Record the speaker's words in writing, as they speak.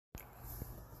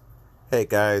Hey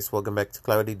guys, welcome back to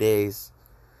Cloudy Days.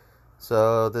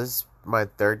 So this is my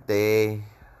third day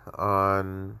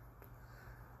on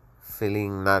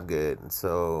feeling not good.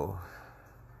 So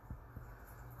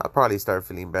I'll probably start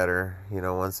feeling better.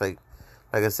 Once like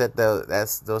I said,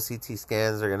 those CT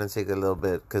scans are gonna take a little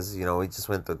bit because we just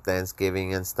went through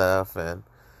Thanksgiving and stuff, and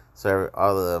so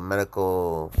all the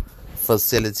medical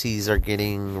facilities are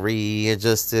getting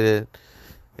readjusted,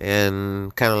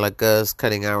 and kind of like us,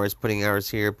 cutting hours, putting hours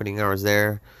here, putting hours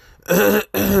there.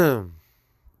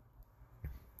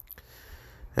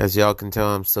 As y'all can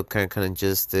tell, I'm still kind of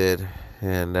congested,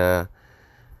 and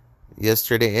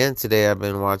yesterday and today I've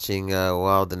been watching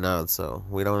Wild and Out. So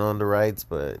we don't own the rights,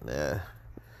 but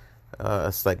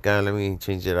it's like, God, let me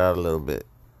change it out a little bit.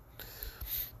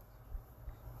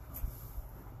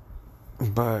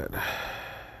 But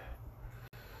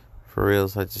for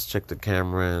reals, I just checked the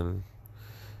camera, and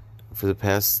for the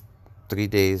past 3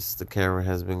 days, the camera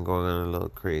has been going on a little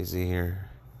crazy here.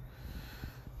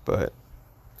 But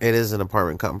it is an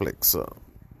apartment complex, so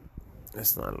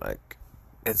it's not like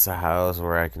it's a house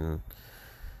where I can,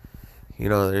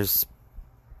 there's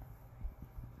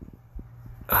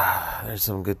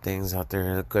some good things out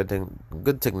there,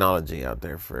 good technology out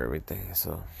there for everything.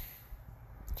 So,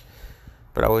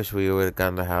 but I wish we would have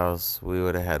gotten the house. We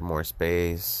would have had more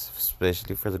space,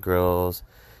 especially for the girls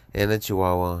and the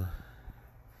Chihuahua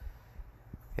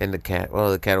and the cat.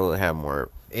 Well, the cat will have more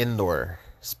indoor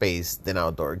space than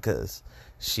outdoor because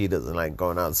she doesn't like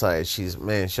going outside.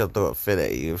 She'll throw a fit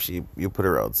at you if you put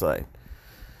her outside.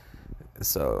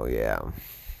 So yeah,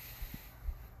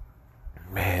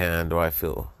 man, I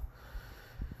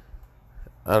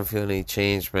don't feel any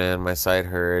change, man. My side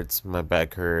hurts, my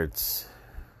back hurts,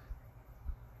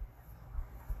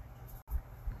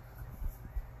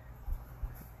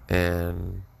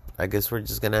 and I guess we're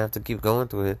just gonna have to keep going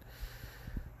through it.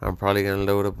 I'm probably gonna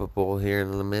load up a bowl here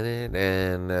in a minute,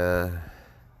 and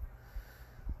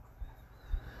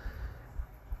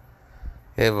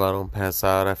if I don't pass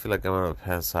out, I feel like I'm gonna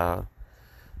pass out.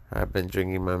 I've been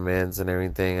drinking my meds and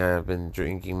everything. I've been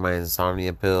drinking my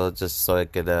insomnia pill just so I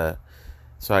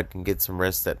can get some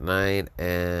rest at night,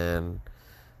 and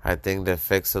I think the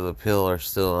effects of the pill are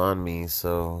still on me,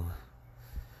 so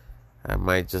I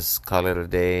might just call it a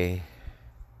day.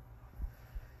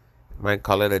 Might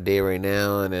call it a day right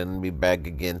now and then be back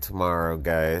again tomorrow,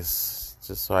 guys.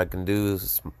 Just so I can do,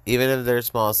 even if they're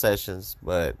small sessions,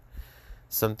 but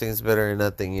something's better than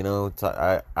nothing,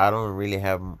 I don't really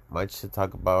have much to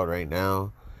talk about right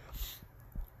now.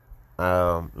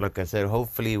 Like I said,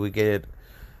 hopefully we get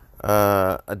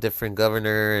a different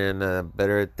governor and a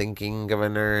better thinking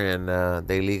governor, and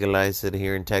they legalize it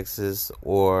here in Texas,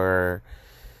 or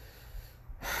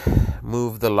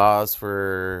move the laws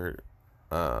for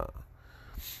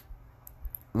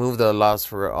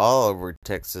all over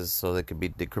Texas so they could be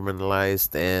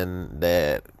decriminalized, and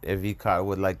that if you caught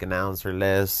with like an ounce or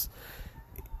less,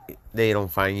 they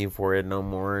don't fine you for it no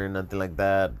more, nothing like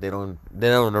that. They don't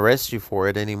arrest you for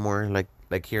it anymore,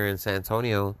 like here in San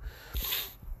Antonio.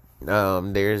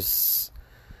 It's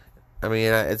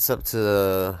up to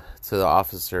the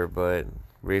officer, but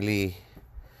really,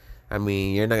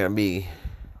 you're not gonna be.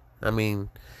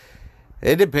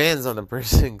 It depends on the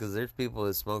person, because there's people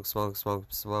that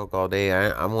smoke all day.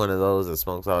 I'm one of those that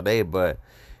smokes all day, but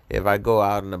if I go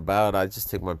out and about, I just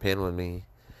take my pen with me.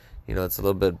 It's a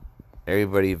little bit.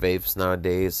 Everybody vapes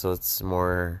nowadays, so it's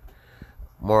more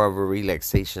of a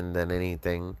relaxation than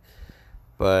anything.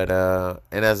 But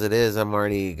and as it is, I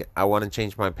want to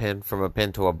change my pen from a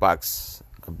pen to a box,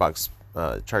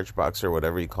 charge box or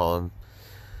whatever you call them,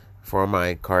 for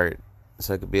my cart,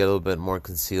 so it could be a little bit more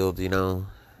concealed, And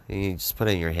you just put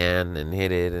it in your hand and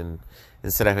hit it, and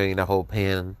instead of having the whole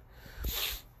pen.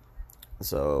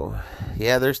 So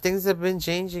yeah, there's things that have been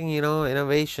changing.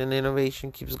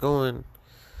 Innovation keeps going.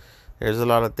 There's a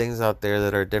lot of things out there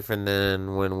that are different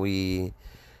than when we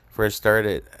first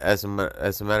started. As a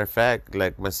matter of fact,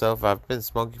 like myself, I've been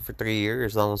smoking for 3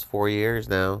 years, almost 4 years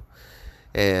now,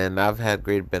 and I've had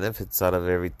great benefits out of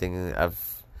everything.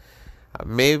 I've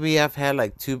had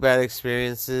like 2 bad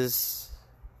experiences,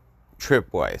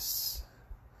 trip wise,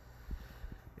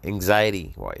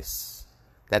 anxiety wise.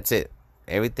 That's it.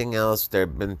 Everything else, they've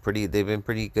been pretty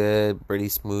good, pretty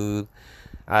smooth.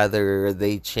 Either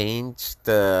they changed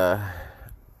I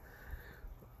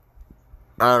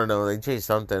don't know, they changed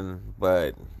something,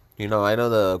 but I know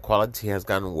the quality has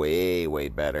gotten way, way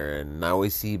better, and now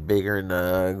we see bigger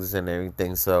nugs and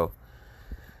everything. So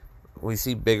we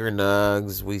see bigger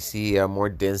nugs, we see more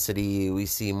density, we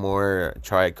see more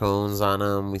trichomes on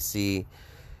them. We see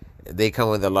they come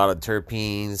with a lot of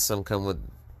terpenes. Some come with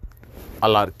a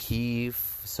lot of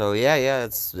keef. So yeah,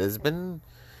 it's been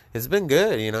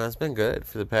good. It's been good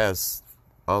for the past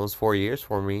almost 4 years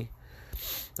for me.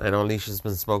 I know Alicia's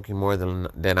been smoking more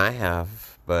than I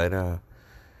have, but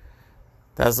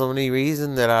that's the only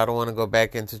reason that I don't want to go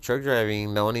back into truck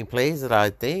driving. The only place that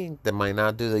I think that might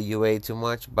not do the UA too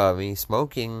much about me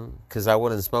smoking, because I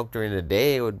wouldn't smoke during the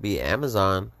day, would be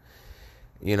Amazon.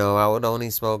 I would only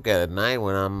smoke at night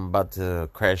when I'm about to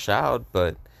crash out,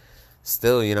 but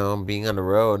still, being on the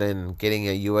road and getting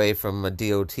a UA from a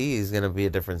DOT is going to be a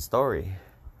different story.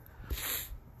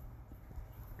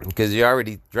 Because you're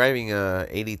already driving a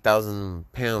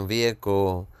 80,000 pound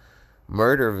vehicle,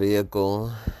 murder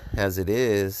vehicle, as it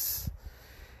is.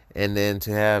 And then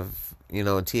to have,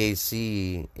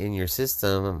 THC in your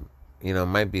system,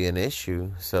 might be an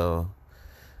issue. So,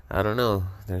 I don't know.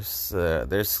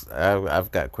 I've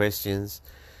got questions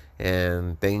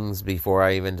and things before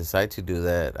I even decide to do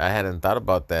that. I hadn't thought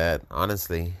about that,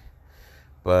 honestly.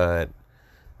 But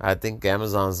I think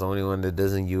Amazon's the only one that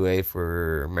doesn't UA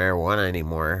for marijuana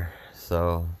anymore.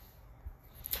 So,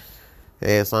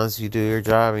 hey, as long as you do your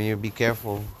job and you be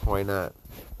careful, why not?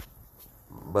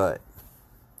 But,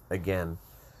 again,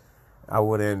 I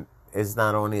wouldn't, it's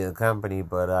not only the company,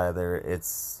 but either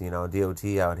it's, DOT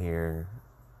out here.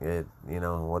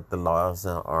 What the laws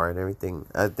are and everything.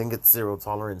 I think it's zero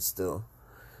tolerance still.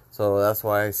 So that's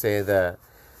why I say that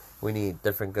we need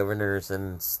different governors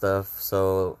and stuff.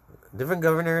 So different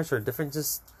governors or different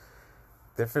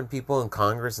people in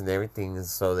Congress and everything,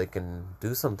 so they can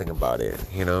do something about it.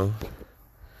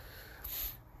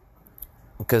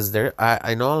 Because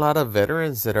I know a lot of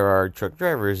veterans that are truck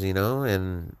drivers.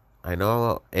 And I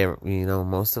know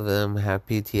most of them have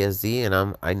PTSD,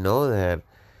 and I know that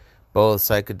both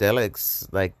psychedelics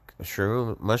like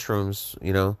mushrooms,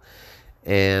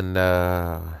 and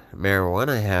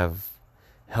marijuana have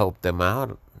helped them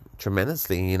out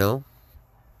tremendously,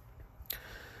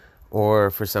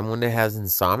 Or for someone that has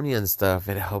insomnia and stuff,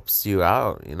 it helps you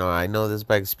out. I know this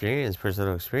by experience,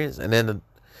 personal experience. And then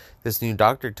this new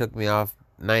doctor took me off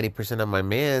 90% of my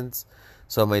meds,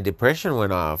 so my depression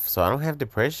went off. So I don't have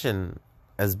depression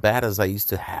as bad as I used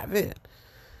to have it.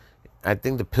 I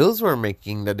think the pills were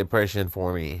making the depression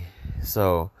for me.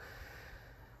 So,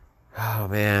 oh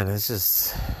man,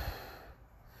 it's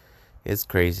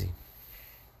crazy.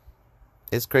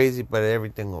 It's crazy, but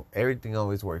everything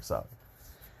always works out.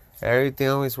 Everything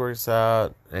always works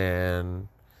out, and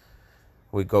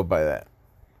we go by that.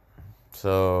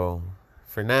 So,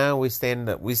 for now, we stay in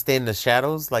the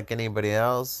shadows like anybody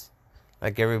else,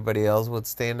 like everybody else would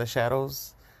stay in the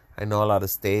shadows. I know a lot of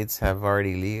states have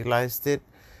already legalized it,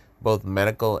 both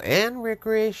medical and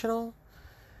recreational.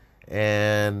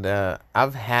 And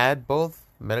I've had both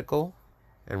medical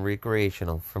and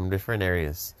recreational from different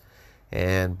areas.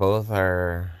 And both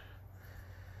are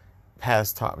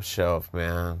past top shelf,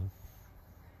 man.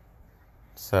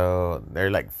 So they're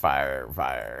like fire,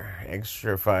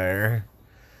 extra fire.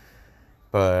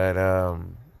 But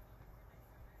I'm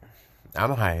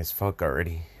high as fuck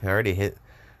already. I already hit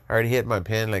my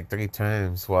pen like 3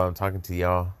 times while I'm talking to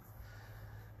y'all.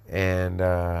 And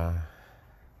I'm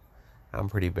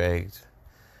pretty baked.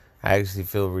 I actually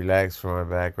feel relaxed from my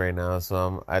back right now,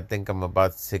 so I think I'm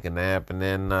about to take a nap, and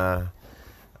then I'll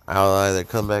either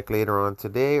come back later on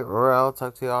today or I'll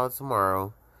talk to y'all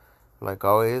tomorrow. Like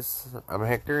always, I'm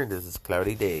Hector, and this is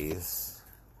Cloudy Days.